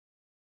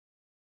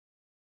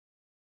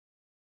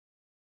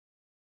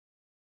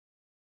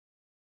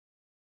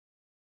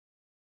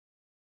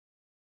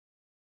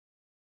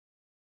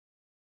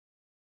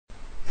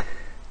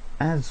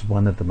as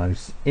one of the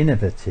most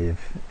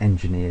innovative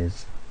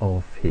engineers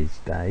of his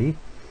day,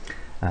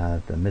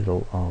 the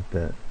middle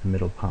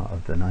part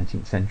of the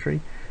 19th century,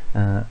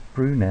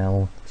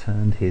 Brunel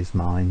turned his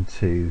mind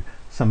to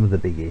some of the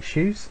big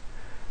issues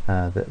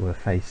that were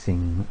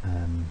facing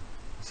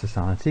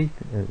society,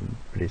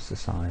 British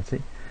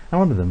society, and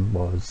one of them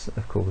was,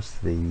 of course,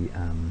 the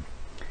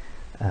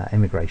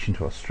emigration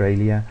to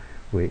Australia,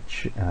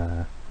 which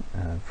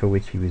for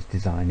which he was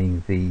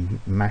designing the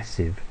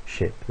massive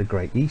ship, the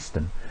Great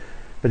Eastern.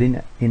 But in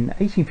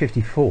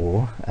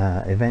 1854,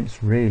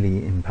 events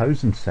really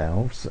imposed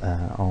themselves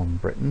on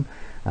Britain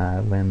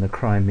when the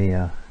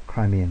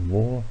Crimean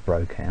War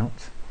broke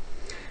out,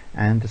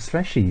 and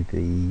especially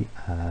the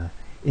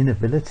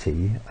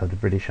inability of the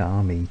British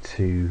Army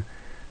to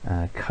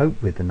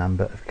cope with the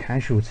number of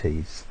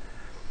casualties.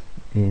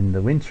 In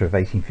the winter of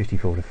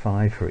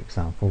 1854-5, for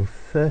example,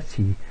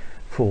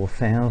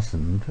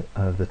 34,000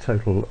 of the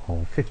total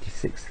of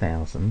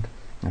 56,000,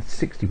 that's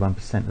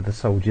 61% of the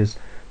soldiers,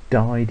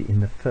 died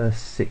in the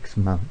first 6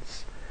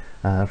 months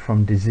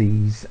from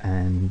disease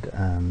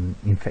and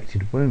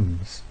infected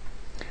wounds.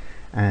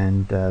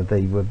 And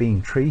they were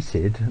being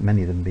treated,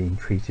 many of them being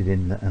treated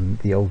in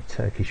the old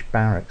Turkish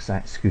barracks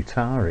at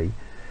Scutari,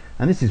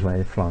 and this is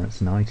where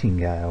Florence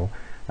Nightingale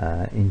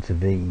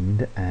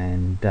intervened,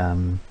 and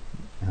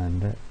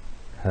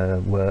her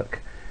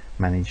work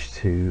managed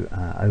to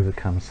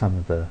overcome some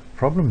of the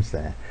problems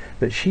there.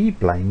 But she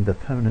blamed the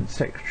Permanent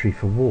Secretary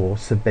for War,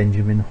 Sir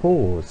Benjamin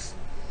Hawes,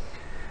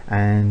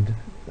 and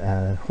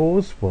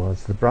Hawes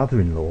was the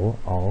brother-in-law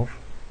of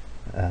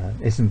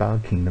Istanbul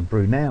Kingdom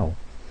Brunel,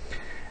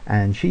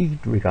 and she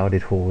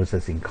regarded Hawes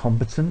as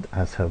incompetent,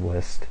 as her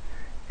worst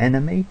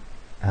enemy,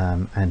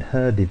 and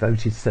her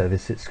devoted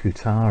service at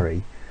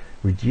Scutari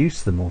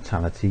reduced the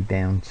mortality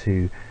down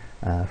to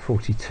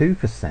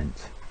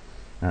 42%.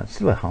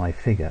 Still a high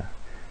figure,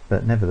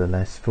 but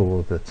nevertheless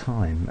for the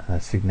time a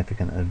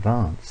significant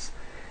advance.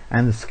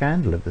 And the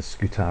scandal of the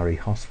Scutari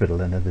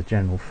hospital and of the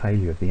general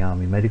failure of the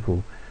army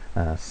medical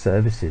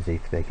services,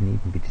 if they can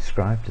even be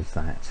described as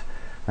that,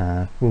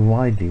 were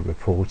widely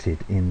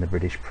reported in the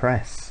British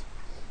press.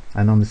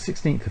 And on the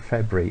 16th of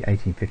February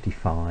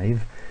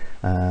 1855,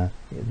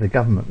 the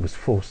government was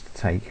forced to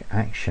take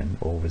action,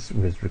 or was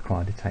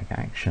required to take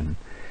action,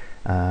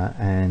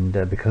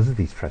 because of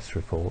these press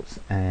reports.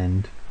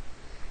 And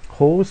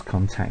Hawes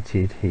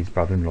contacted his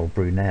brother-in-law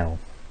Brunel,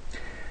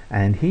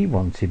 and he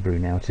wanted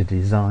Brunel to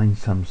design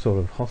some sort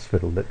of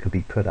hospital that could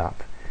be put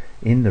up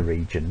in the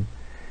region.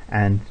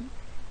 And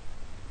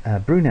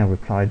Brunel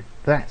replied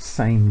that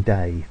same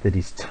day that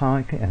his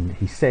time, and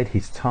he said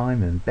his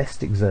time and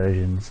best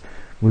exertions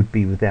would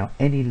be without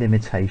any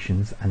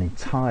limitations and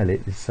entirely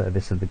at the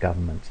service of the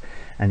government,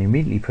 and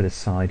immediately put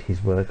aside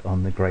his work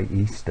on the Great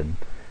Eastern,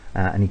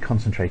 and he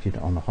concentrated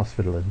on the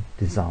hospital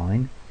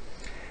design.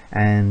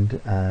 And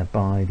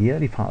by the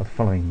early part of the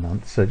following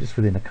month, so just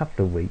within a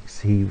couple of weeks,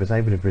 he was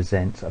able to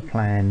present a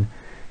plan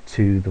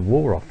to the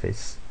War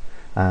Office,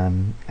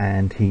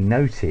 and he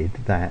noted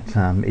that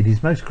it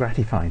is most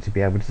gratifying to be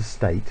able to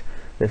state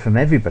that from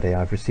everybody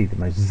I've received the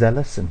most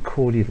zealous and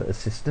cordial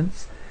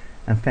assistance,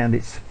 and found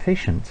it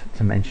sufficient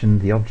to mention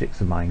the objects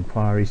of my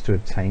inquiries to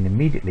obtain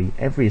immediately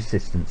every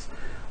assistance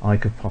I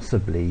could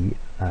possibly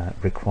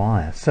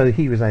require. So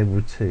he was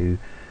able to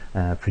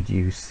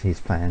produce his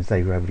plans.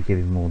 They were able to give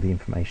him all the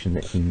information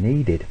that he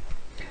needed,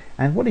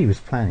 and what he was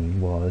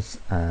planning was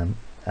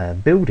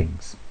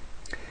buildings.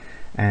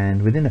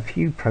 And within a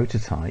few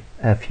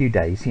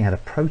days, he had a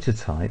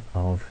prototype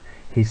of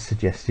his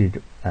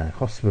suggested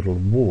hospital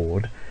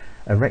ward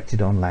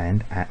erected on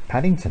land at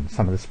Paddington,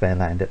 some of the spare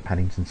land at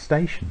Paddington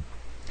Station.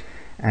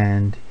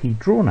 And he'd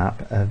drawn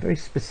up a very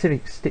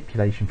specific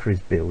stipulation for his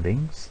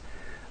buildings,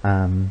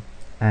 and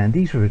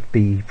these would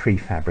be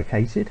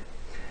prefabricated,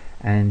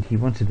 and he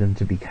wanted them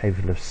to be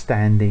capable of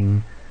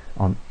standing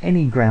on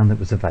any ground that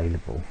was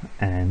available,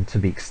 and to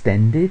be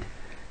extended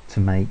to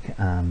make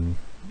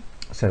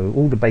so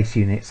all the basic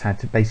units had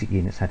to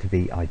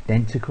be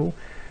identical,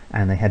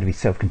 and they had to be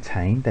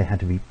self-contained, they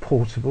had to be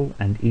portable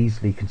and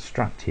easily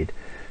constructed.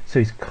 So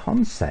his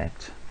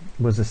concept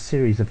was a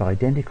series of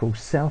identical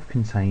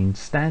self-contained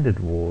standard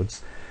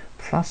wards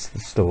plus the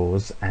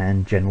stores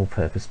and general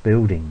purpose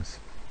buildings.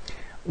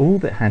 All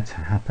that had to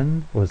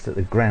happen was that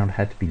the ground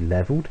had to be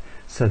levelled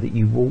so that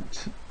you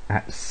walked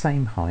at the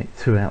same height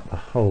throughout the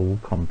whole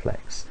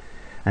complex,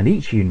 and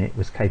each unit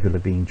was capable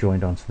of being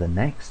joined onto the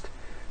next,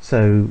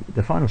 so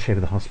the final shape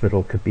of the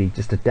hospital could be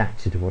just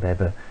adapted to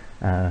whatever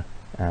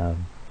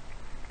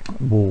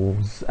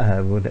walls,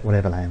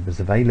 whatever land was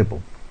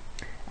available.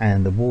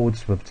 And the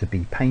wards were to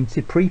be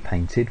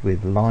pre-painted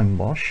with lime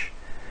wash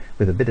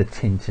with a bit of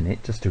tint in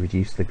it just to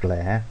reduce the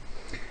glare,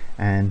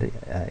 and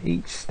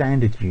each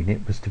standard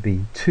unit was to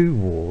be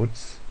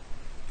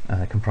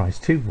comprise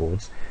two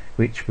wards,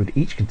 which would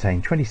each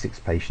contain 26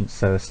 patients,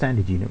 so a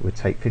standard unit would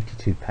take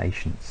 52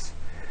 patients.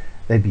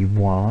 They'd be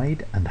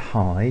wide and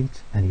high,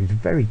 and he was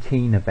very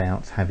keen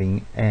about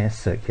having air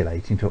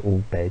circulating to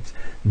all beds,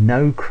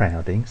 no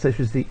crowding, so this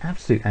was the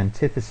absolute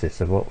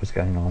antithesis of what was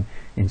going on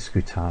in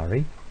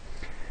Scutari.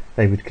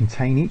 They would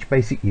contain, each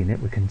basic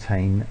unit would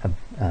contain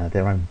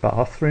their own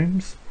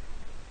bathrooms,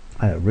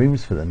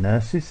 rooms for the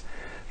nurses,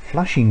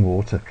 flushing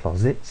water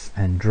closets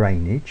and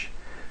drainage,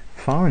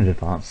 far in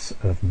advance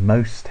of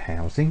most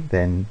housing,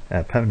 then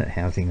permanent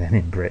housing then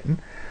in Britain,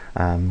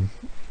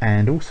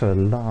 and also a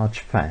large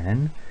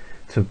fan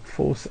to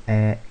force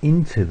air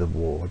into the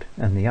ward.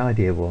 And the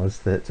idea was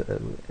that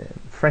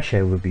fresh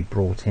air would be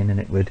brought in and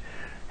it would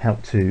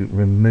help to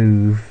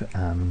remove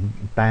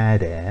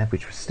bad air,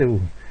 which was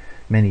still,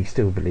 many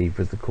still believe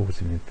was the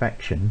cause of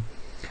infection,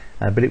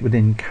 but it would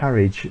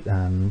encourage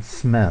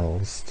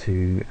smells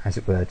to, as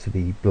it were, to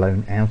be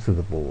blown out of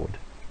the ward.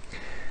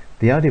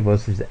 The idea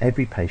was that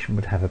every patient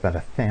would have about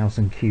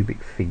 1,000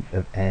 cubic feet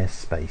of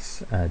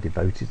airspace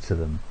devoted to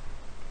them.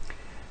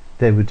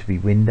 There would be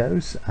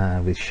windows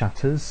with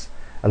shutters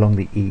along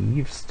the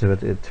eaves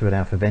to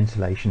allow for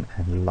ventilation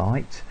and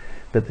light,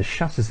 but the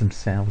shutters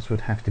themselves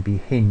would have to be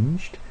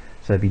hinged,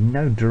 so there'd be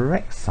no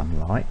direct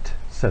sunlight,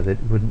 so that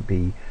it wouldn't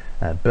be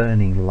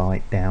burning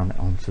light down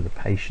onto the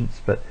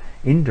patients, but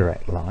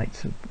indirect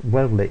light,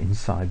 well lit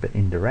inside but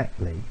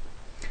indirectly.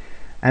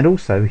 And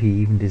also he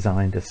even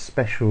designed a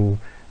special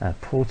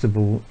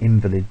portable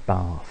invalid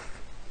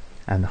bath,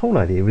 and the whole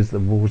idea was the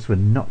wards were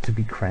not to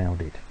be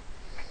crowded.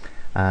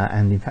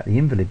 And in fact the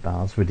invalid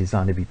baths were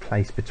designed to be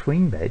placed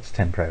between beds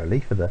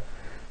temporarily for the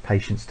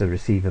patients to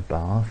receive a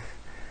bath,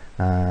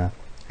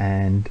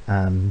 and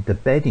the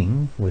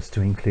bedding was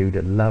to include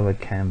a lower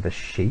canvas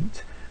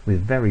sheet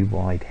with very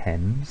wide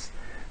hems,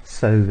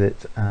 so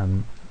that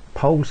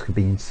poles could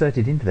be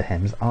inserted into the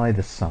hems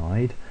either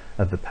side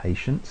of the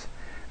patient,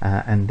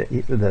 and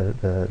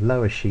the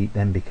lower sheet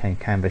then became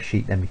canvas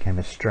sheet, then became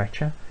a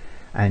stretcher,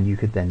 and you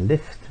could then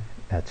lift,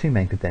 two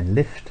men could then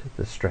lift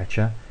the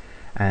stretcher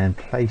and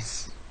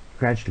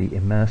gradually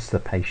immerse the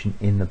patient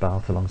in the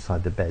bath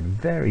alongside the bed,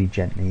 very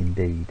gently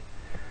indeed.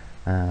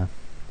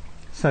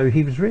 So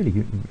he was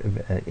really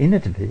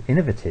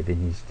innovative in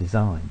his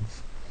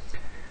designs.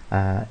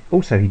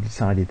 Also he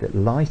decided that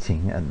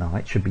lighting at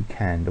night should be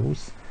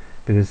candles,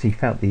 because he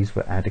felt these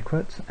were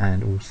adequate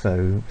and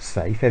also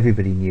safe.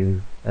 Everybody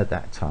knew at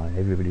that time,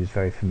 everybody was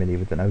very familiar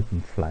with an open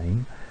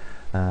flame.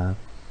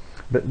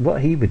 But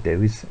what he would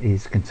do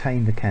is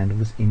contain the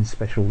candles in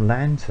special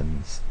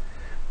lanterns.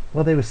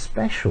 Well, they were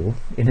special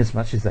in as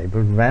much as they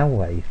were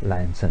railway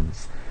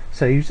lanterns.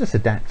 So he was just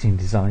adapting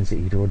designs that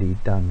he'd already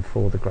done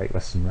for the Great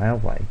Western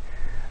Railway,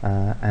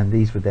 and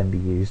these would then be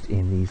used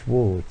in these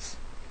wards.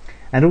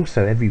 And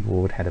also every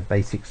ward had a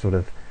basic sort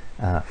of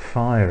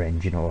fire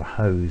engine or a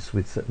hose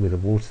with a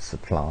water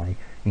supply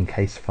in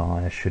case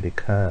fire should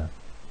occur.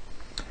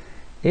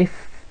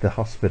 If the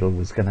hospital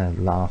was going to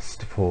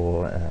last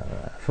for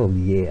a full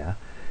year,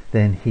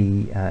 then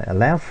he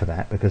allowed for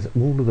that, because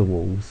all of the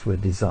walls were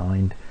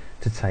designed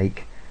to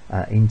take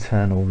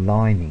internal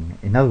lining.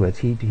 In other words,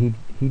 he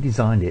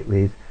designed it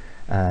with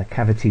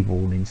cavity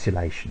wall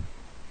insulation,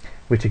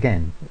 which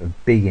again, a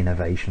big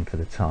innovation for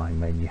the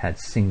time, when you had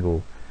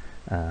single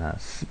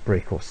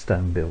brick or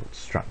stone built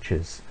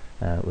structures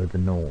were the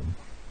norm.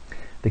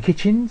 The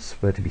kitchens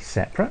were to be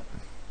separate.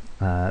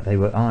 They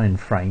were iron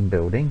frame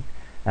building,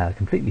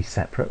 completely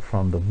separate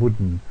from the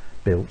wooden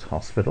built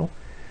hospital,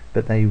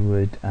 but they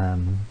would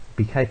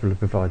be capable of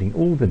providing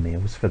all the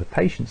meals for the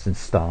patients and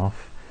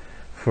staff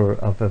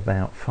of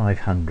about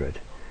 500.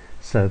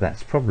 So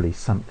that's probably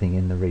something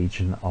in the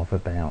region of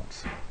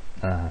about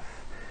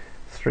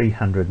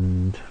 300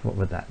 and what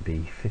would that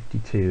be,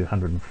 52,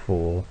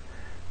 104,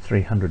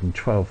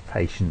 312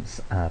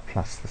 patients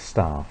plus the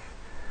staff,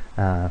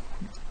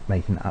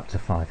 making it up to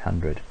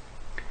 500.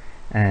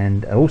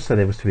 And also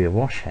there was to be a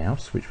wash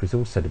house, which was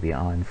also to be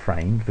iron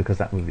framed, because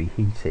that would be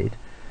heated,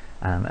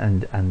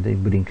 and it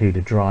would include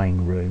a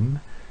drying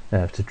room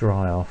to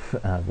dry off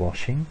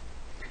washing,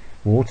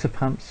 water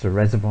pumps, a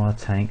reservoir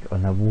tank,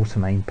 and a water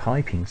main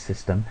piping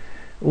system.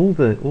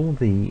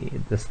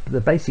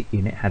 The basic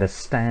unit had a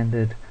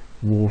standard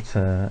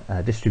water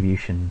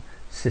distribution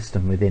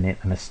system within it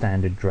and a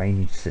standard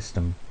drainage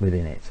system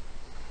within it,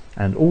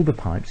 and all the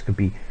pipes could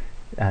be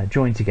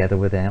joined together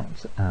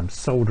without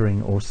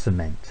soldering or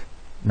cement.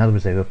 In other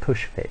words, they were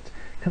push fit.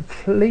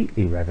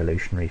 Completely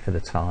revolutionary for the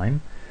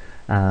time.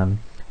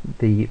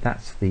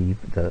 That's the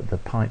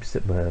pipes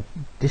that were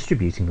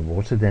distributing the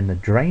water. Then the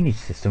drainage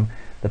system,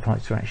 the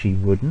pipes were actually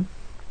wooden,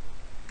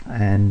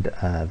 and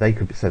they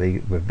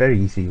were very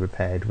easily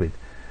repaired with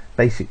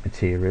basic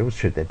materials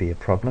should there be a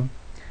problem.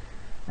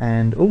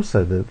 And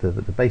also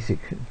the basic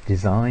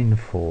design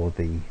for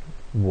the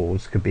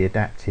wards could be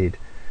adapted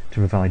to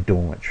provide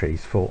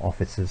dormitories for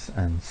officers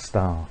and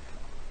staff.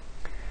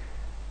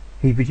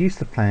 He produced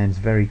the plans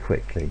very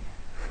quickly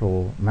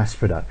for mass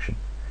production,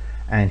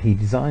 and he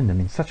designed them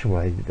in such a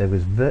way that there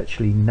was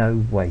virtually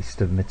no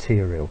waste of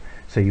material,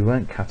 so you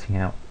weren't cutting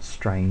out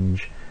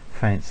strange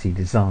fancy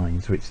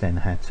designs which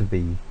then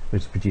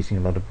was producing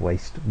a lot of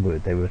waste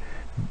wood. They were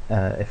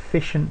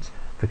efficient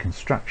for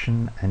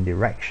construction and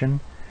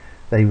erection.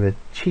 They were the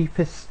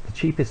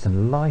cheapest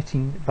and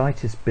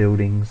lightest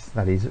buildings,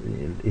 that is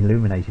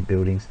illuminated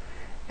buildings,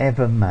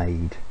 ever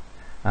made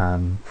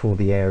for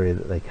the area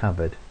that they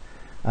covered.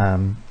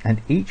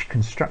 and each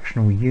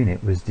constructional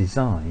unit was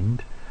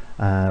designed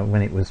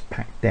when it was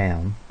packed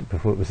down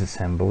before it was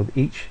assembled.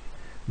 Each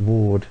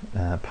ward,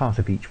 part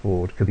of each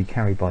ward, could be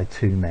carried by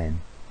 2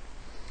 men.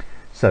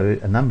 So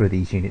a number of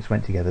these units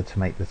went together to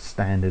make the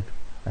standard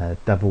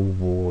double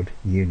ward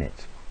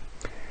unit.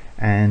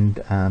 And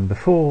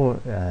before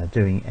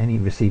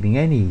receiving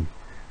any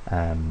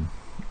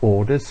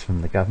orders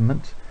from the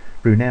government,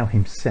 Brunel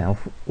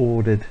himself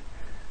ordered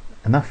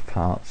enough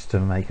parts to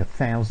make a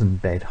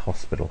 1,000-bed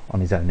hospital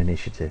on his own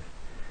initiative.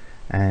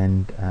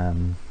 And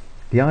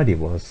the idea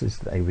was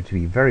that they were to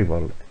be very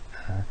well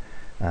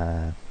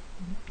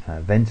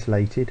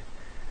ventilated.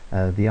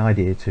 The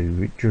idea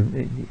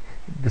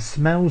the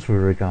smells were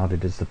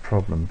regarded as the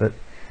problem, but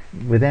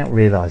without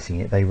realizing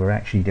it, they were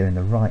actually doing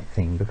the right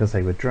thing, because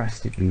they were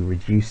drastically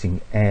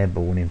reducing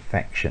airborne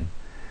infection.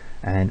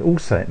 And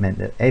also it meant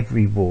that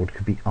every ward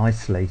could be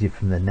isolated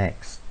from the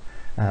next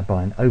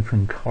by an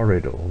open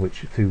corridor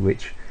through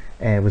which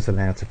air was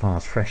allowed to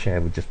pass. Fresh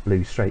air would just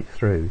blow straight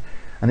through,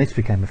 and this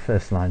became a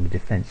first line of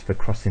defence for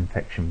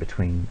cross-infection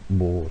between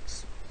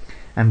wards.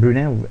 And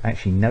Brunel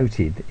actually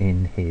noted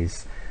in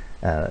his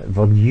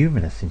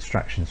voluminous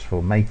instructions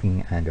for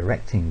making and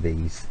erecting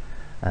these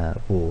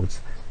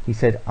wards, he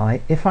said,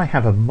 if I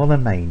have a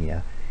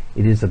monomania,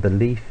 it is a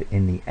belief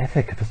in the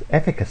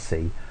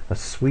efficacy of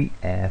sweet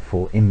air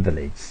for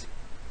invalids.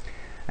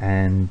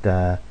 And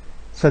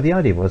so the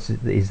idea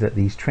is that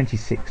these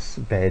 26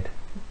 bed,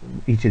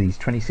 each of these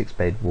 26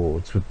 bed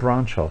wards would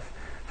branch off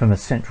from a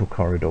central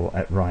corridor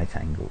at right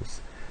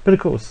angles. But of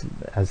course,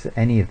 as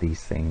any of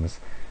these things,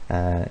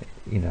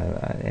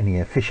 any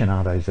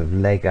aficionados of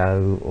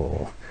Lego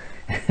or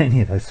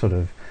any of those sort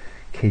of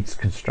kids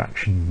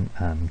construction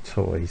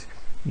toys,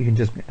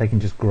 they can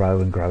just grow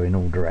and grow in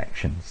all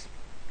directions.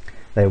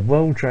 They're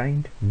well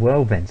drained,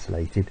 well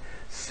ventilated.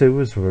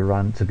 Sewers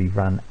were to be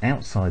run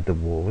outside the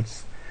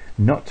wards,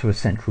 not to a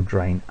central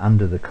drain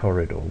under the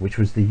corridor, which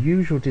was the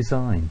usual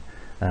design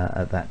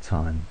at that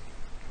time.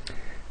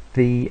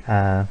 The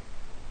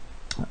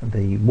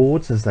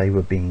wards, as they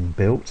were being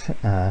built,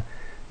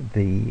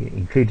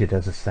 included,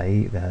 as I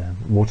say, the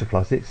water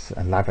closets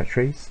and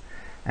lavatories,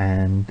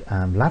 and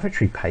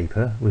lavatory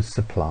paper was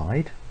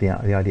supplied. The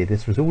idea,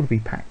 this was all to be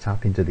packed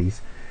up into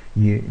these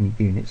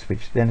units,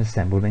 which then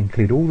assembled and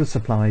include all the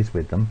supplies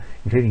with them,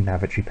 including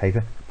lavatory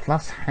paper,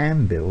 plus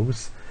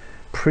handbills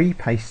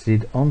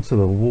pre-pasted onto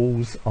the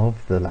walls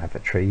of the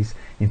lavatories,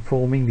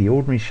 informing the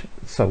ordinary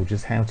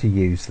soldiers how to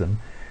use them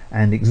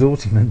and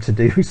exhorting them to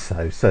do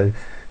so. So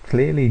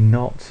clearly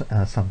not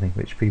something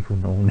which people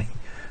normally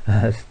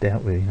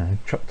dealt with,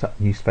 chopped up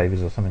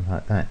newspapers or something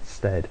like that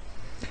instead.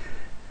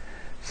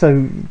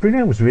 So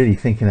Brunel was really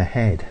thinking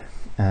ahead.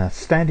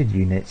 Standard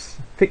units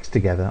fixed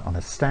together on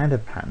a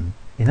standard pattern.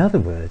 In other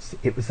words,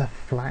 it was a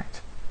flat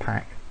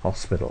pack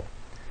hospital.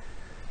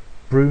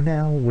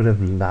 Brunel would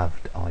have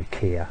loved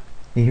IKEA.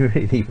 He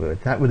really would.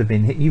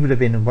 He would have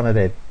been one of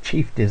their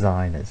chief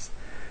designers.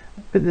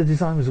 But the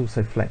design was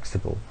also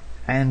flexible,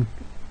 and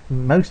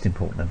most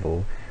important of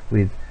all,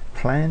 with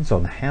plans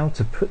on how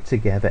to put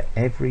together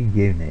every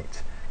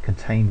unit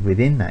contained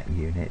within that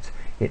unit.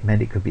 It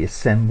meant it could be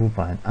assembled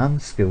by an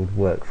unskilled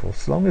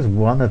workforce. As long as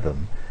one of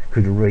them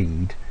could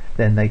read,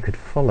 then they could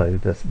follow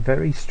the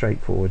very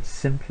straightforward,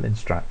 simple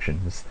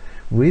instructions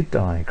with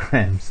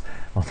diagrams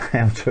on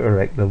how to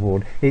erect the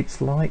ward.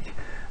 It's like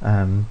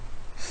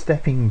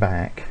stepping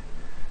back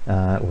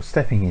or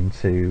stepping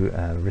into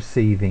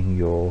receiving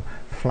your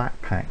flat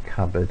pack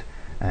cupboard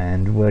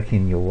and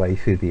working your way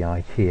through the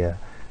IKEA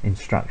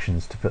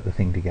instructions to put the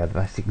thing together.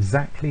 That's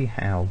exactly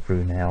how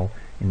Brunel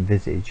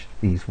envisaged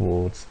these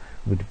wards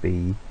would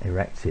be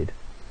erected.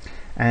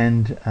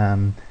 And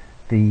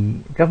the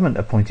government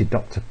appointed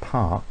Dr.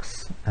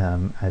 Parks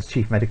as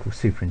chief medical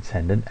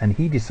superintendent, and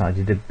he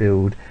decided to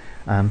build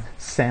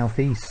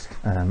southeast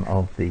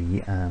of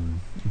the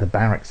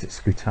barracks at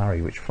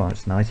Scutari, which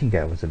Florence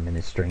Nightingale was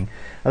administering,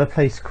 at a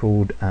place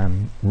called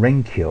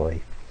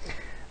Renkioi.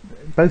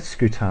 Both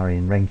Scutari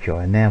and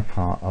Renkioi are now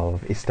part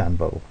of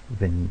Istanbul,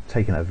 been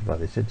taken over by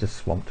this, just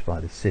swamped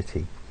by the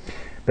city.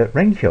 But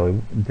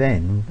Renkioi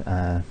then,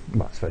 well,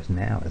 I suppose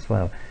now as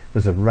well,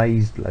 was a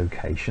raised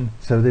location,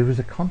 so there was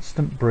a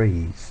constant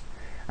breeze,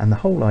 and the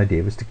whole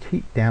idea was to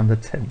keep down the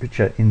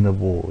temperature in the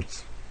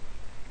wards.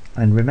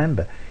 And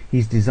remember,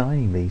 he's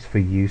designing these for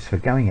use for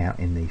going out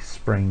in the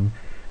spring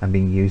and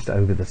being used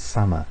over the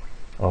summer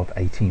of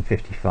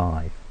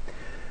 1855.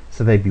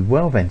 So they'd be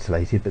well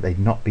ventilated, but they'd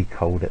not be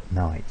cold at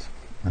night.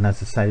 And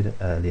as I said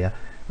earlier,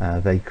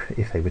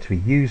 if they were to be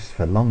used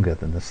for longer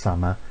than the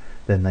summer,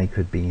 then they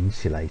could be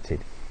insulated.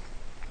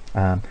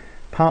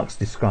 Parks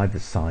described the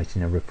site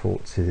in a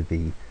report to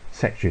the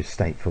Secretary of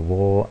State for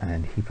War,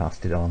 and he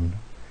passed it on.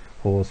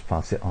 Hawes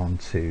passed it on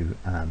to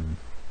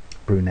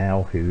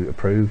Brunel, who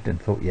approved and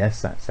thought,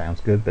 yes, that sounds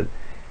good, but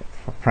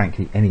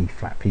frankly any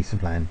flat piece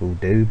of land will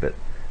do, but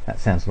that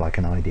sounds like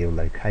an ideal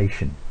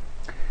location.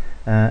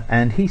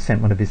 And he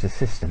sent one of his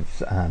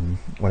assistants,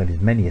 one of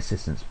his many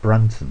assistants,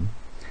 Brunton.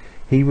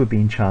 He would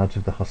be in charge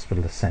of the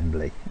hospital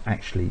assembly,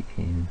 actually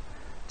in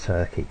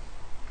Turkey.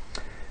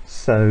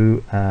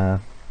 So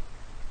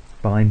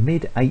by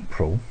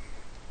mid-April,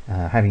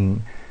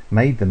 having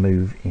made the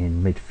move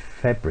in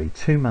mid-February,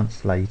 2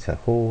 months later,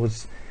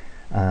 Hawes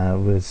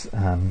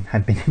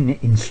had been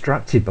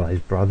instructed by his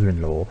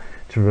brother-in-law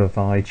to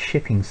provide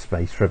shipping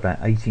space for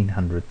about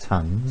 1,800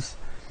 tons,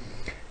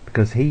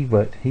 because he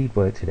worked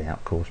it out.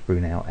 Of course,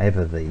 Brunel,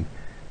 ever the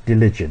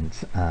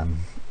diligent,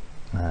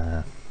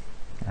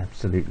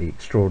 absolutely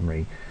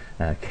extraordinary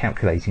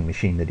calculating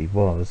machine that he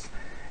was,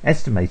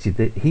 estimated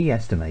that he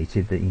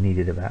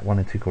needed about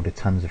 1 2/4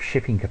 tons of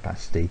shipping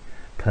capacity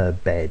per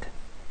bed.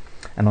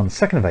 And on the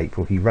 2nd of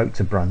April, he wrote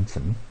to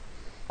Brunton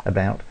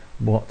about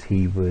what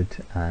he would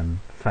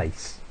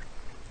face,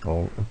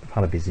 or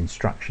part of his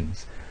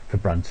instructions for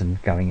Brunton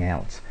going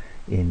out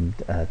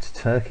to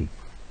Turkey.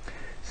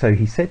 So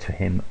he said to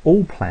him,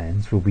 all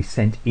plans will be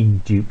sent in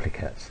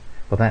duplicate.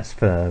 Well, that's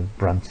for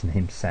Brunton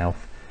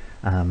himself.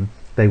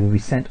 They will be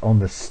sent on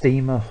the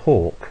steamer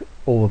Hawk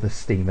or the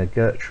steamer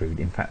Gertrude.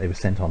 In fact, they were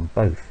sent on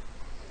both.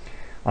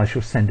 I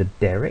shall send a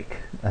derrick,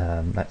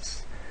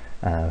 that's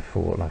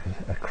for like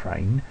a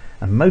crane,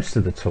 and most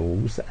of the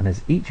tools, and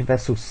as each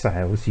vessel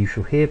sails, you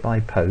shall hear by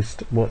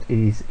post what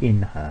is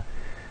in her.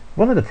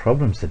 One of the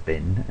problems had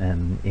been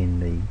in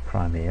the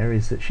Crimea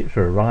is that ships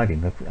were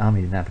arriving, the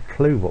army didn't have a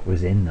clue what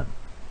was in them.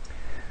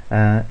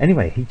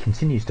 Anyway, he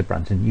continues to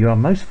Brunton, you are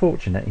most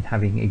fortunate in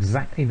having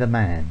exactly the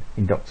man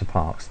in Dr.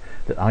 Parkes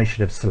that I should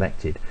have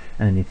selected,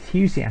 an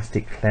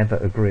enthusiastic, clever,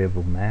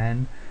 agreeable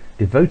man,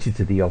 devoted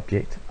to the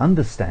object,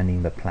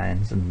 understanding the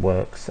plans and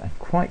works, and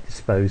quite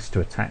disposed to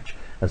attach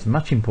as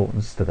much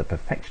importance to the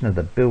perfection of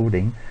the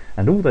building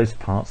and all those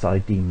parts I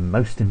deem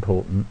most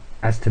important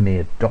as to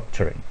mere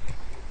doctoring.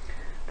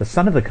 The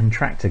son of the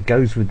contractor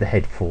goes with the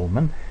head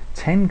foreman,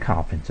 10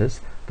 carpenters,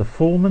 the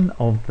foreman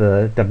of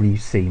the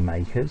WC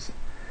makers,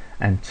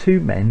 and 2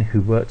 men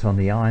who worked on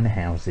the iron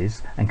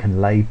houses and can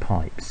lay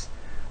pipes.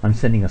 I'm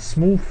sending a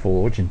small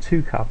forge and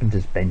 2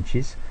 carpenters'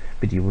 benches,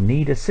 but you will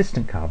need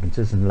assistant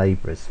carpenters and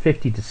labourers,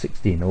 50 to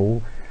 60 in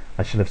all.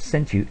 I shall have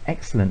sent you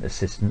excellent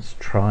assistants.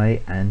 Try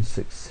and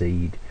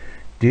succeed.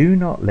 Do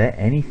not let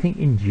anything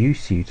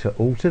induce you to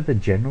alter the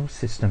general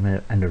system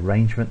and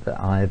arrangement that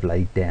I have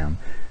laid down.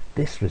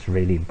 This was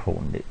really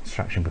important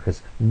instruction,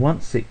 because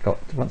once they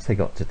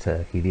got to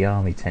Turkey, the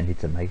army tended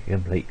to make a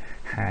complete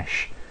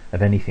hash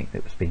of anything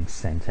that was being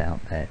sent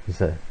out there. It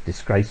was a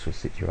disgraceful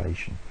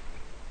situation.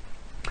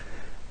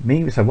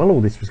 So while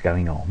all this was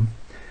going on,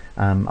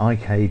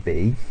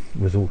 IKB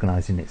was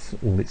organising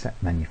all its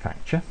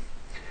manufacture,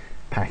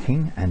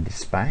 packing and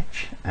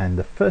dispatch, and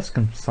the first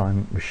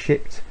consignment was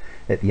shipped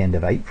at the end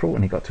of April,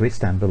 and it got to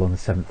Istanbul on the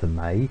 7th of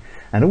May,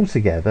 and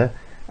altogether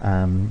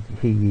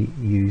he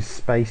used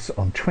space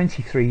on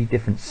 23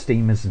 different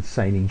steamers and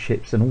sailing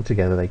ships, and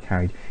altogether they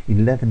carried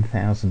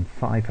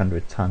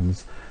 11,500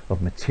 tons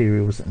of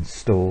materials and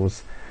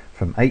stores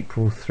from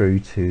April through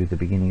to the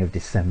beginning of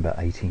December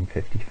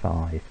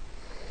 1855.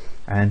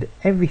 And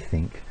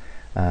everything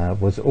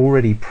was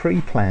already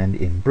pre-planned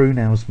in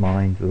Brunel's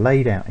mind,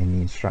 laid out in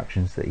the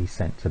instructions that he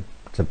sent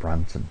to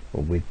Brunton,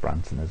 or with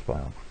Brunton as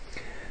well.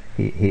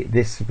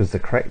 This was the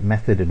correct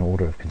method and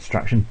order of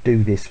construction.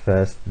 Do this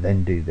first,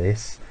 then do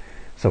this.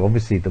 So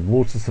obviously the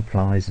water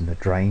supplies and the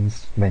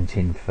drains went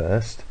in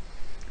first.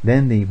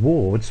 Then the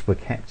wards were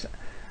kept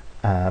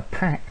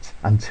packed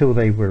until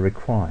they were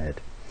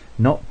required,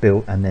 not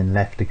built and then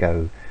left to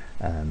go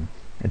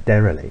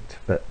derelict,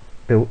 but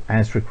built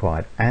as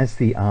required, as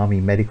the army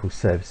medical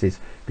services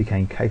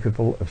became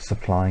capable of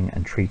supplying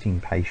and treating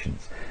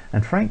patients.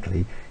 And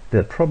frankly,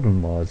 the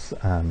problem was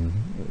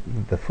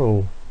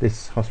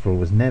this hospital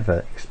was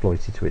never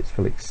exploited to its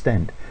full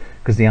extent,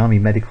 because the army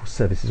medical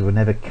services were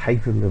never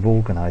capable of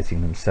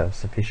organising themselves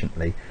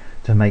sufficiently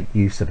to make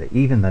use of it,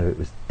 even though it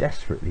was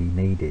desperately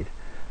needed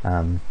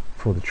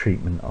for the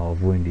treatment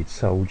of wounded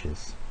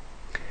soldiers.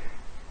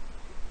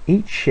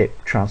 Each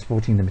ship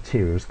transporting the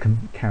materials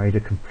carried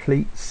a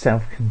complete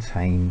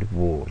self-contained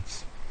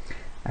wards,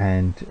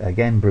 and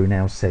again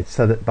Brunel said,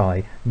 so that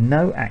by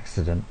no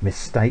accident,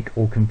 mistake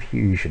or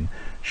confusion,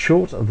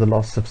 short of the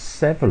loss of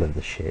several of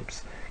the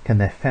ships, can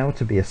there fail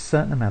to be a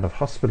certain amount of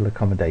hospital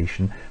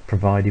accommodation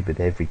provided with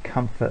every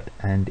comfort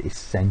and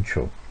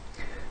essential.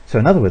 So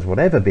in other words,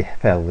 whatever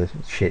befell the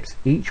ships,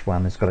 each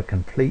one has got a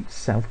complete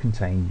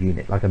self-contained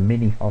unit, like a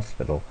mini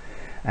hospital.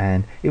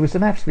 And it was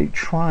an absolute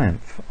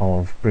triumph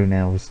of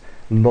Brunel's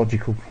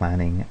logical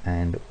planning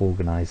and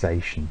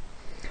organisation,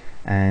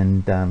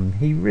 and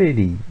he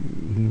really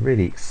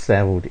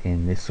excelled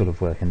in this sort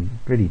of work, and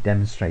really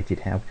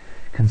demonstrated how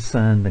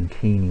concerned and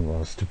keen he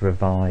was to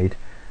provide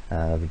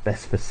the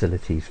best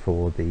facilities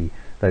for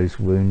those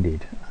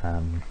wounded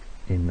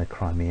in the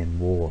Crimean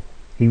War.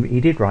 He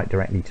did write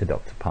directly to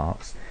Dr.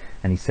 Parkes,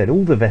 and he said,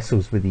 all the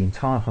vessels with the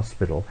entire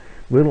hospital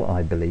will,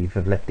 I believe,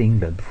 have left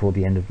England before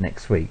the end of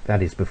next week,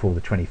 that is before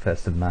the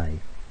 21st of May.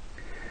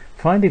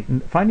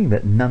 Finding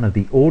that none of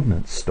the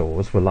ordnance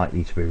stores were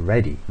likely to be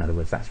ready, in other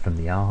words that's from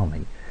the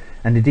army,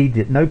 and indeed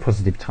that no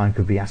positive time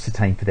could be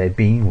ascertained for their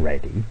being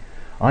ready,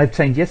 I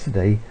obtained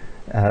yesterday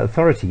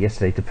authority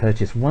yesterday to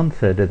purchase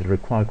 1/3 of the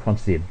required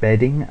quantity of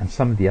bedding and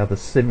some of the other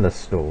similar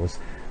stores,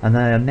 and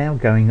they are now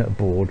going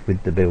aboard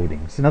with the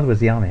buildings. In other words,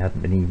 the army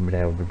hadn't been even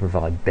able to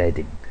provide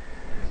bedding.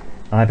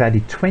 I've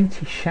added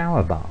 20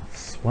 shower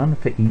baths, one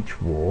for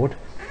each ward,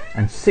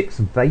 and 6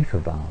 vapor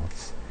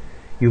baths.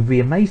 You'll be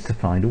amazed to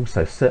find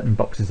also certain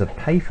boxes of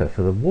paper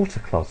for the water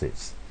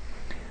closets.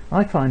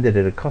 I find that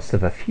at a cost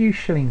of a few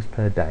shillings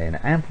per day, an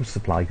ample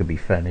supply could be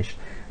furnished,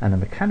 and the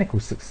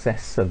mechanical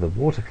success of the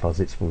water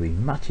closets will be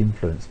much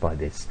influenced by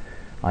this.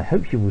 I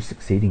hope you will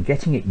succeed in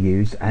getting it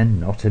used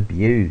and not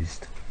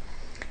abused.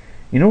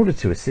 In order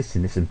to assist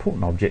in this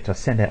important object, I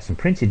sent out some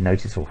printed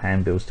notice or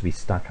handbills to be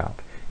stuck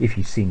up, if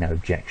you see no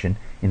objection,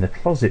 in the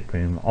closet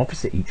room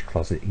opposite each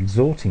closet,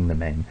 exhorting the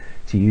men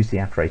to use the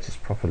apparatus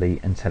properly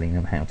and telling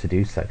them how to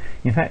do so.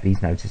 In fact,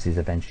 these notices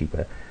eventually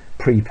were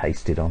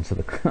pre-pasted onto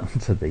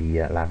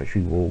the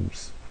lavatory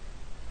walls.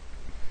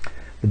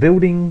 The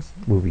buildings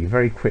will be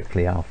very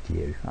quickly after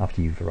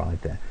you've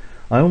arrived there.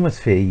 I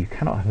almost fear you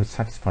cannot have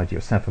satisfied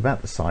yourself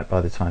about the site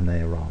by the time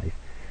they arrive.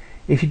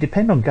 If you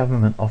depend on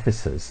government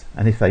officers,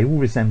 and if they all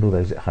resemble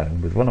those at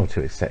home, with 1 or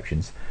 2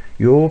 exceptions,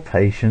 your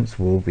patience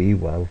will be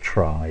well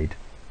tried.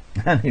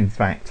 And in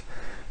fact,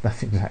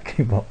 that's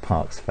exactly what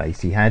Parks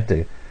faced. He had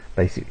to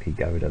basically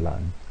go it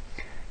alone.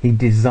 He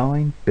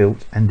designed,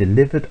 built and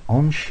delivered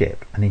on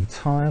ship an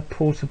entire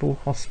portable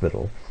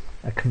hospital,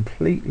 a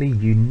completely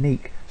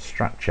unique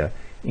structure,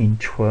 in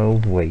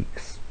 12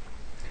 weeks.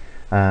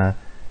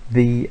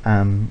 The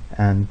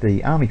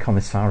Army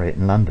Commissariat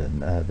in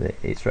London,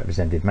 its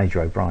representative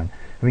Major O'Brien,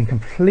 have been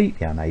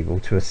completely unable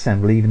to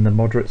assemble even the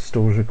moderate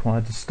stores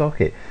required to stock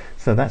it.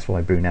 So that's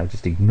why Brunel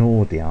just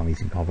ignored the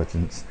Army's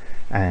incompetence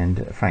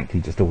and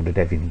frankly just ordered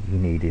everything he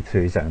needed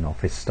through his own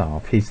office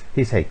staff.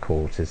 His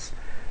headquarters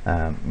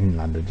in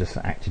London just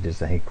acted as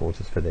the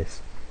headquarters for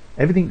this.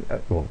 Everything,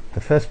 well,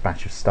 the first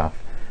batch of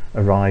stuff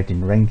arrived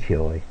in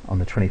Renkioi on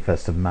the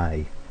 21st of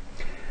May.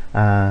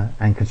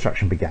 And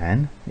construction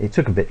began. It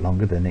took a bit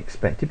longer than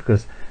expected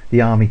because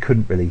the army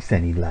couldn't release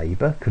any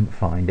labour, couldn't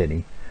find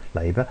any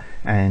labour,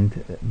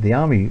 and the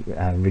army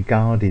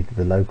regarded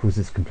the locals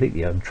as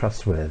completely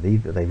untrustworthy,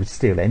 that they would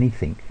steal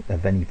anything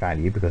of any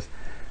value, because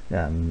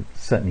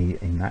certainly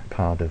in that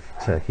part of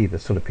Turkey the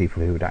sort of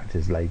people who would act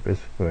as labourers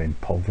were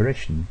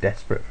impoverished and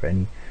desperate for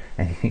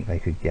anything they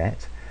could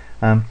get.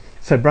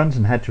 So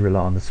Brunton had to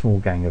rely on the small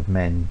gang of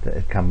men that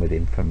had come with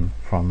him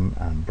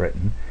from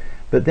Britain.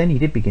 But then he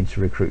did begin to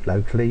recruit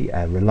locally,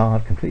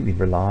 completely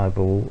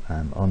reliable,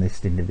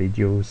 honest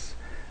individuals,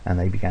 and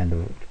they began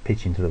to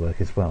pitch into the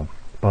work as well.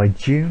 By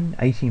June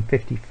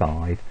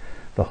 1855,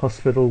 the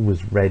hospital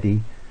was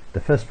ready.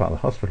 The first part of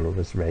the hospital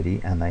was ready,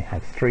 and they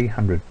had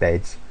 300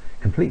 beds,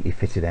 completely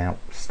fitted out,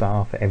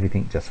 staff,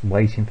 everything, just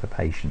waiting for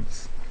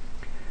patients.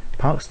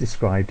 Parks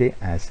described it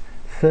as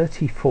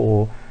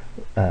 34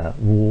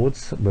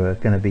 wards were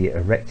going to be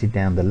erected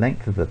down the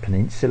length of the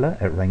peninsula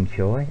at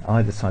Renkioi,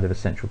 either side of a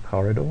central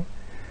corridor,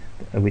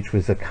 which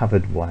was a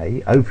covered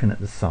way, open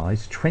at the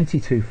sides,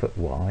 22 foot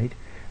wide.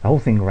 The whole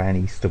thing ran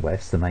east to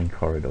west, the main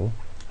corridor,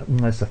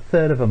 almost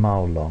 1/3 of a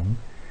mile long,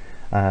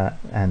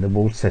 and the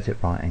walls set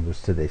at right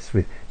angles to this,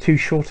 with 2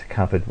 shorter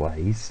covered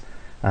ways,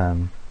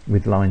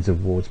 with lines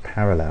of wards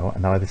parallel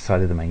on either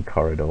side of the main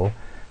corridor.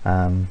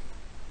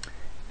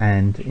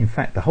 And in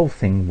fact the whole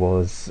thing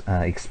was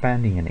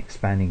expanding and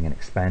expanding and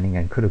expanding,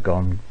 and could have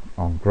gone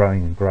on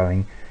growing and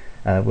growing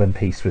when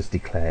peace was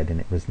declared,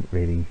 and it was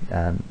really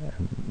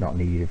not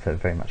needed for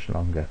very much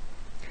longer.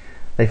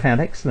 They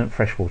found excellent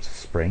freshwater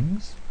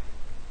springs,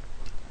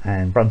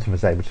 and Brunton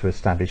was able to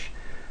establish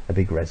a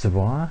big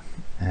reservoir,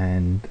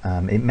 and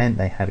it meant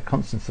they had a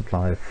constant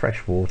supply of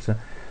fresh water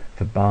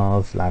for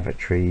baths,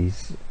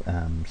 lavatories,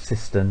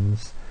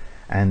 cisterns,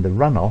 and the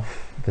runoff,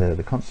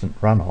 the constant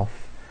runoff,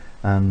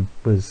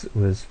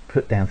 was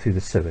put down through the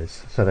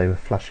sewers, so they were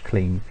flushed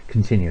clean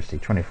continuously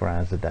 24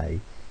 hours a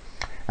day.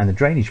 And the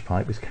drainage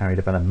pipe was carried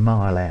about a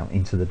mile out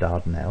into the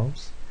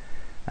Dardanelles.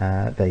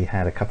 They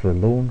had a couple of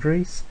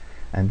laundries,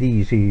 and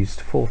these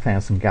used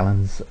 4,000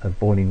 gallons of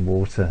boiling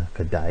water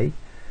per day,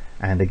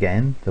 and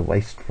again the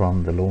waste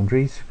from the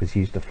laundries was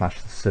used to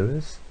flush the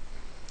sewers.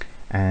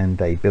 And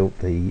they built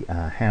the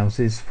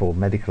houses for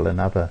medical and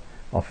other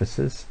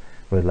officers,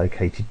 were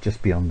located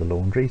just beyond the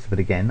laundries, but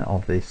again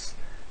of this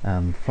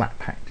flat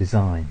pack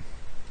design.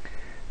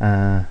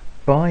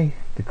 By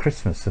the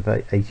Christmas of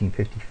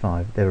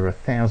 1855 there were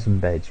 1,000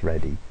 beds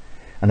ready,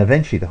 and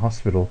eventually the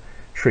hospital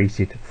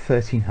treated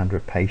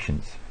 1,300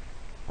 patients,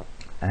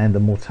 and the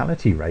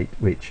mortality rate,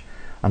 which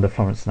under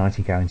Florence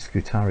Nightingale and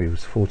Scutari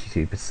was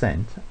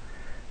 42%,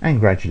 and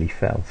gradually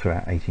fell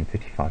throughout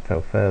 1855,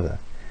 fell further,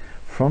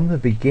 from the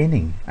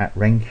beginning at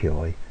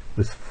Renkioi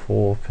was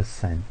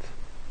 4%.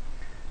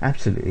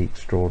 Absolutely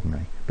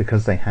extraordinary,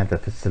 because they had the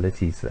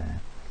facilities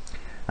there.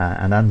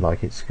 And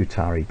unlike at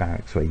Scutari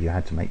Barracks, where you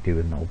had to make do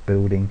with an old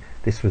building,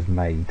 this was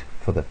made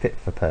for the fit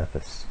for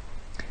purpose.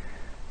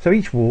 So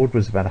each ward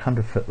was about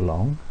 100 foot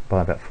long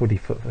by about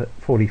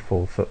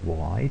 44 foot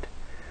wide.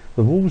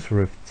 The walls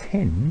were of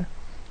tin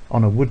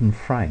on a wooden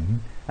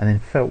frame, and then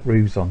felt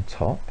roofs on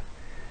top,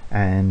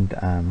 and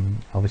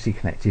obviously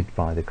connected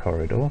by the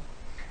corridor,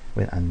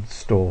 and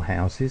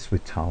storehouses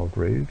with tiled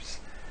roofs,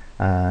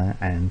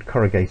 and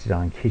corrugated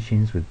iron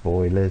kitchens with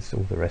boilers,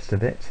 all the rest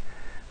of it.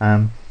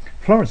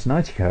 Florence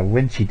Nightingale,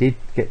 when she did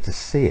get to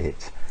see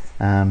it,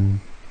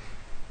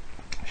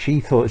 she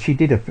thought she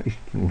did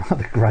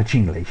rather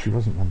grudgingly. She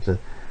wasn't one to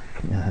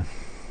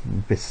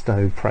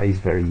bestow praise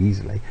very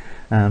easily,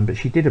 but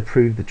she did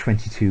approve the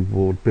 22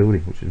 ward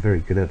building, which was very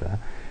good of her.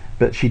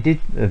 But she did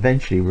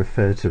eventually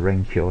refer to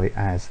Renkioi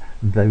as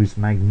those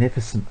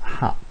magnificent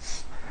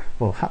huts.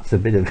 Well, hut's a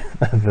bit of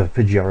a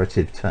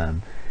pejorative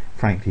term.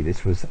 Frankly,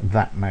 this was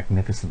that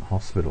magnificent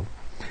hospital.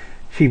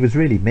 She was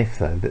really miffed,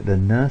 though, that the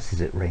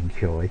nurses at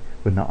Renkioi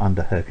were not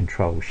under her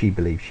control. She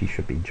believed she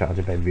should be in charge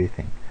of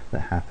everything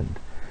that happened,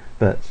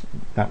 but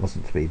that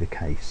wasn't to be the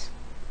case.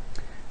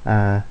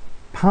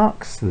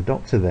 Parks, the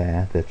doctor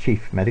there, the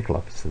chief medical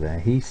officer there,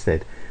 he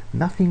said,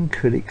 "Nothing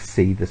could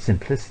exceed the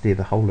simplicity of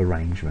the whole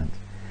arrangement.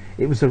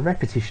 It was a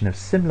repetition of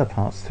similar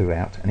parts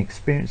throughout, and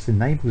experience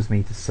enables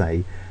me to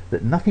say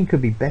that nothing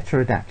could be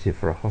better adapted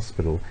for a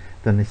hospital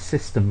than this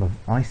system of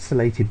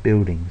isolated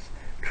buildings,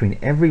 between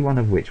every one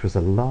of which was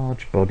a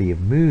large body of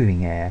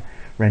moving air,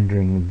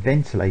 rendering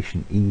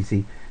ventilation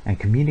easy and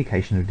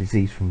communication of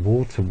disease from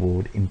ward to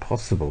ward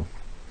impossible.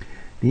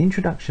 The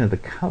introduction of the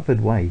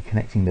covered way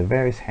connecting the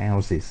various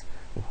houses,"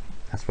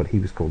 that's what he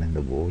was calling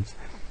the wards,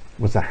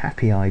 "was a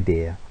happy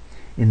idea.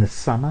 In the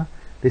summer,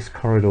 this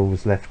corridor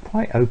was left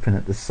quite open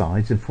at the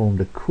sides and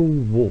formed a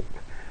cool walk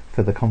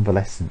for the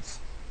convalescents,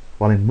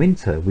 while in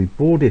winter we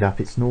boarded up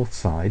its north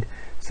side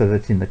so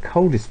that in the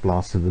coldest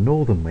blast of the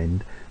northern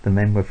wind the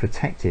men were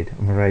protected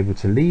and were able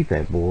to leave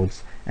their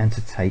wards and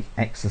to take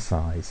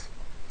exercise.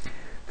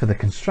 For the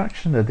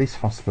construction of this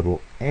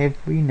hospital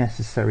every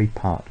necessary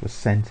part was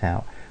sent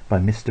out by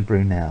Mr.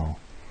 Brunel.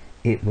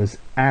 It was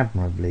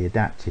admirably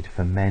adapted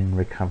for men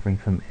recovering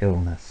from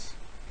illness."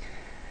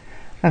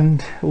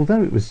 And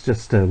although it was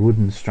just a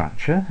wooden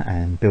structure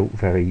and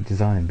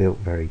designed and built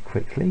very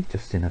quickly,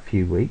 just in a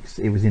few weeks,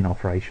 it was in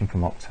operation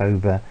from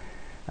October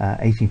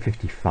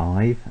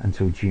 1855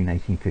 until June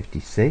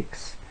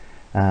 1856,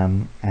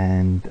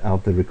 and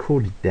of the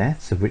recorded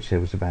deaths, of which there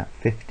was about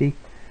 50,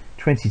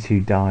 22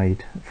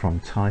 died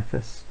from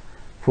typhus,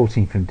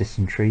 14 from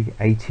dysentery,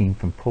 8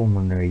 from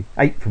pulmonary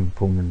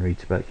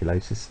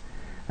tuberculosis,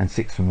 and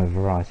 6 from a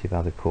variety of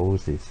other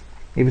causes.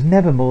 It was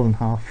never more than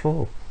half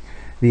full.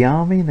 The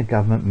army and the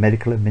government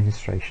medical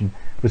administration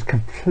was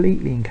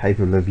completely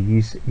incapable of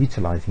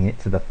utilising it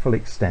to the full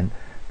extent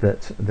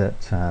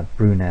that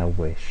Brunel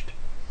wished.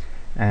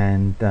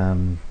 And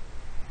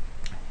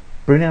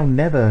Brunel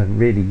never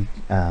really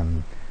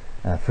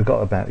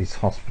forgot about his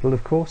hospital,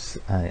 of course.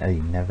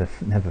 He never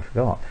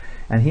forgot.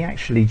 And he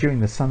actually, during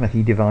the summer,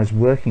 he devised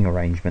working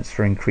arrangements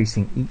for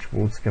increasing each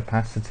ward's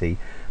capacity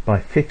by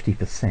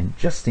 50%,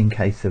 just in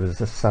case there was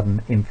a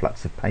sudden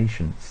influx of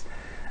patients.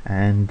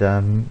 And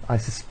I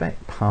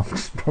suspect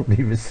Parks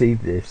probably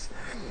received this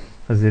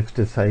as if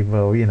to say,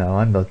 well, you know,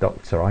 I'm the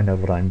doctor, I know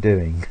what I'm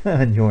doing,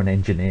 and you're an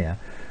engineer.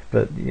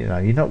 But, you know,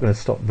 you're not going to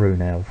stop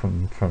Brunel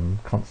from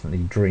constantly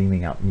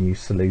dreaming up new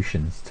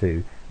solutions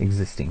to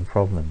existing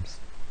problems.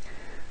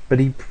 But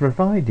he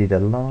provided a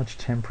large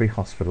temporary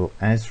hospital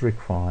as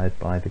required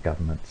by the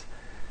government,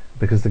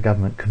 because the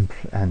government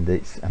and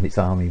its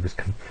army was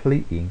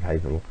completely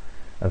incapable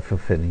of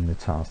fulfilling the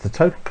task. The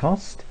total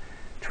cost,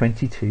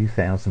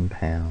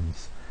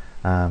 £22,000,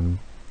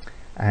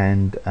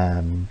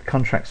 and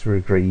contracts were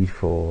agreed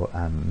for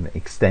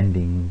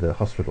extending the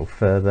hospital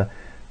further,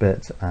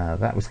 but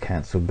that was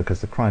cancelled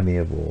because the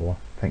Crimean War,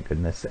 thank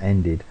goodness,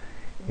 ended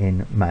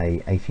in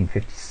May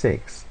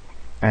 1856.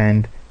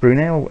 And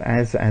Brunel,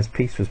 as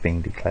peace was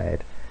being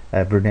declared,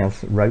 Brunel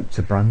wrote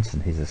to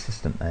Brunton, his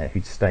assistant there,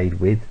 who'd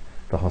stayed with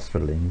the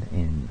hospital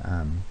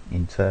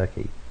in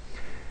Turkey.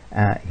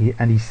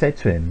 He said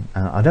to him,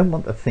 "I don't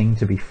want the thing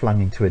to be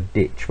flung into a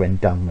ditch when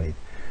done with,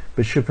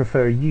 but should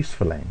prefer a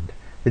useful end,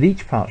 that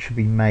each part should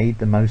be made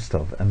the most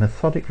of and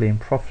methodically and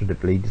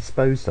profitably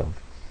disposed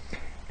of.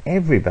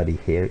 Everybody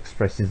here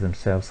expresses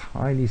themselves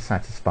highly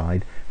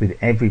satisfied with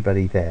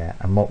everybody there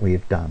and what we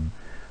have done.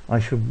 I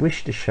should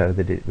wish to show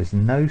that it was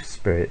no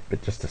spirit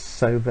but just a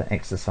sober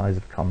exercise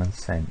of common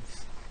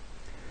sense."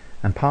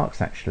 And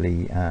Parks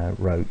actually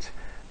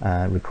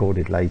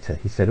recorded later,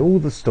 he said, "All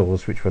the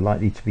stores which were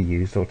likely to be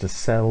used or to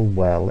sell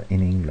well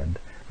in England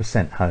were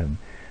sent home,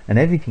 and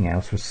everything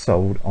else was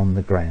sold on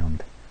the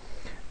ground.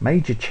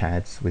 Major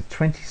Chads with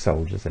 20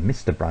 soldiers and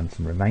Mr.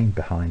 Brunton remained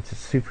behind to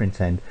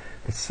superintend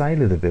the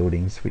sale of the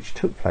buildings, which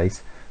took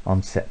place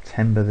on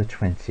September the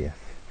 20th.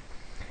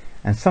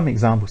 And some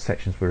example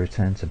sections were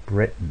returned to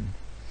Britain."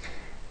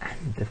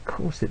 And of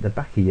course, at the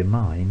back of your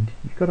mind,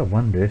 you've got to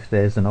wonder if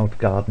there's an old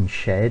garden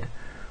shed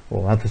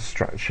or other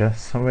structure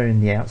somewhere in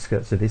the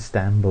outskirts of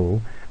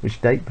Istanbul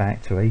which date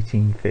back to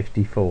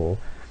 1854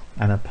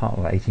 and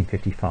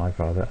 1855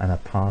 rather, and a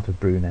part of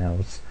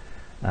Brunel's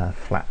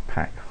flat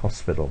pack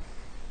hospital.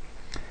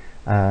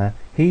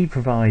 He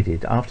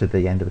provided, after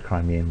the end of the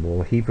Crimean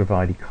War, he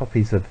provided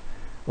copies of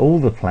all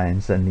the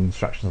plans and the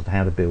instructions on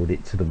how to build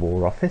it to the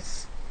War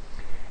Office,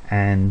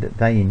 and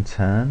they in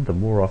turn, the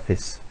War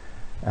Office,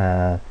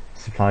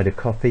 supplied a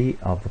copy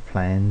of the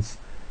plans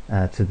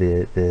to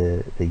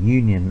the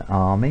Union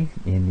Army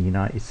in the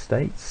United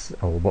States,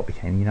 or what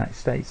became the United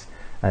States,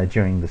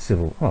 during the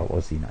Civil, well, it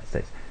was the United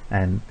States,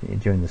 and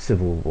during the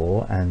Civil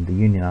War, and the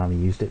Union Army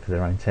used it for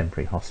their own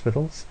temporary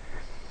hospitals.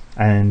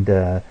 And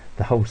the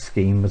whole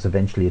scheme was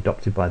eventually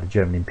adopted by the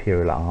German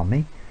Imperial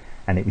Army,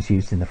 and it was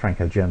used in the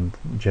Franco-German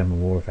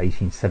War of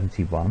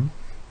 1871.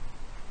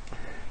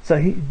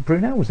 So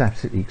Brunel was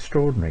absolutely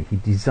extraordinary. He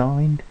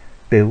designed,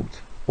 built,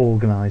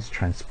 organised,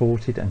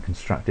 transported and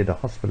constructed a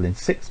hospital in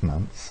 6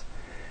 months,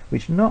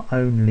 which not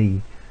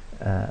only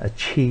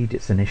achieved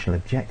its initial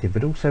objective,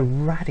 but also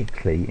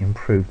radically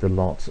improved the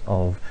lot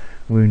of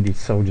wounded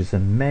soldiers,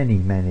 and many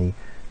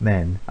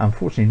men,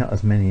 unfortunately not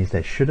as many as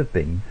there should have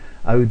been,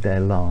 owed their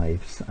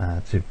lives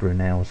to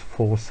Brunel's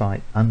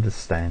foresight,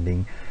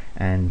 understanding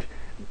and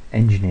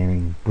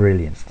engineering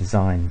brilliance,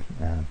 design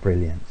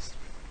brilliance.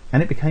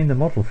 And it became the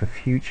model for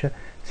future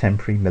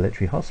temporary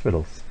military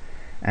hospitals,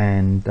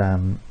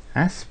 and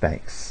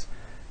aspects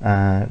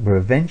were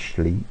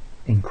eventually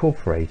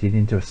incorporated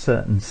into a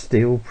certain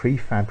steel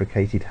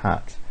prefabricated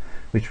hut,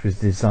 which was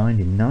designed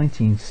in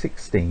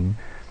 1916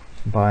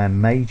 by a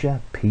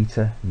Major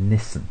Peter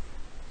Nissen,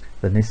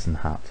 the Nissen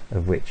hut,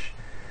 of which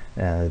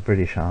the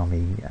British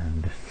Army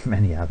and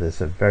many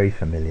others are very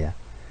familiar.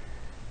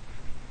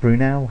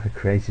 Brunel had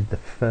created the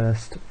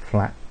first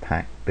flat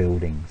pack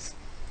buildings,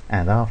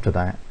 and after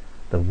that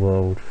the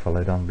world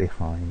followed on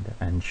behind,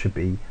 and should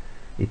be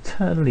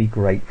eternally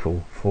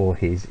grateful for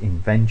his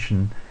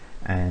invention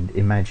and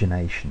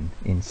imagination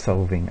in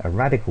solving a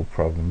radical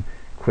problem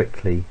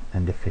quickly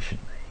and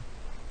efficiently.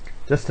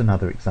 Just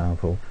another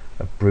example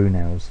of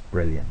Brunel's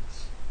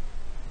brilliance.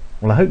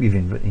 Well, I hope you've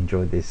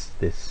enjoyed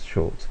this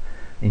short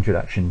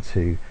introduction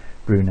to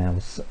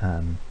Brunel's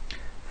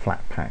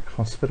flat pack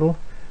hospital.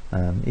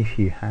 If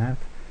you have,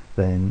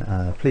 then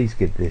please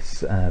give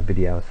this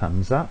video a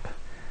thumbs up.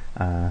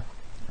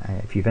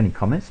 If you have any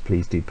comments,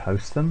 please do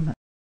post them.